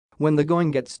When the going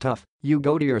gets tough, you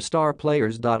go to your star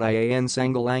players. IAN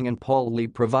Sangalang and Paul Lee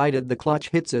provided the clutch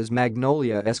hits as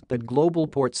Magnolia escpaed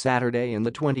Globalport Saturday in the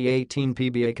 2018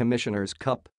 PBA Commissioners'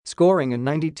 Cup, scoring a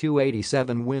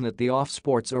 92-87 win at the AUF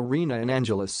Sports Arena in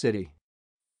Angeles City.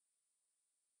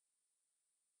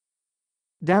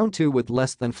 Down 2 with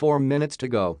less than 4 minutes to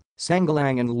go,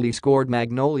 Sangalang and Lee scored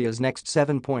Magnolia's next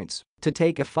 7 points to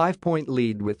take a 5-point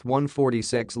lead with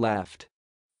 1:46 left.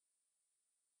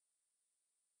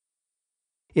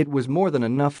 It was more than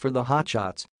enough for the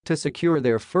Hotshots to secure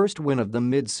their first win of the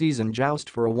mid-season joust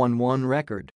for a 1-1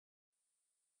 record.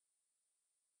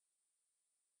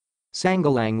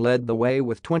 Sangalang led the way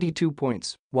with 22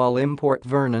 points, while import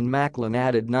Vernon Macklin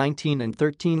added 19 and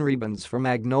 13 rebounds for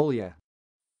Magnolia.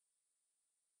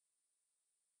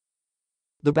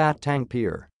 The Batang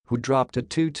Pier, who dropped to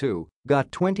 2-2,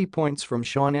 got 20 points from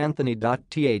Sean Anthony.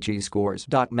 The scores.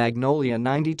 Magnolia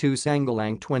 92,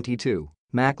 Sangalang 22,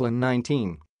 Macklin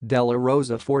 19, Dela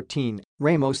Rosa 14,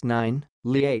 Ramos 9,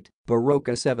 Lee 8,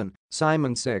 Barroca 7,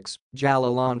 Simon 6,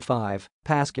 Jalalon 5,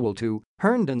 Pascual 2,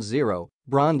 Herndon 0,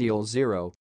 Brondial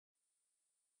 0.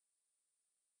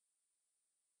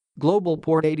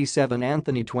 Globalport 87,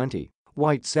 Anthony 20,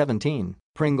 White 17,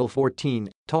 Pringle 14,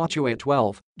 Tochua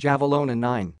 12, Jalalon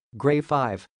 9, Gray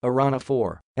 5, Arana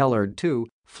 4, Ellard 2,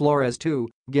 Flores 2,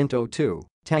 Ginto 2,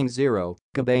 Tang 0,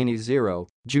 Cabani 0,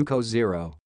 Juco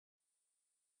 0.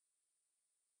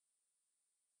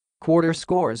 Quarter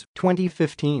scores: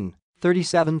 2015,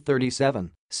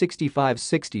 37-37,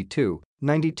 65-62,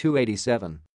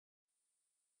 92-87.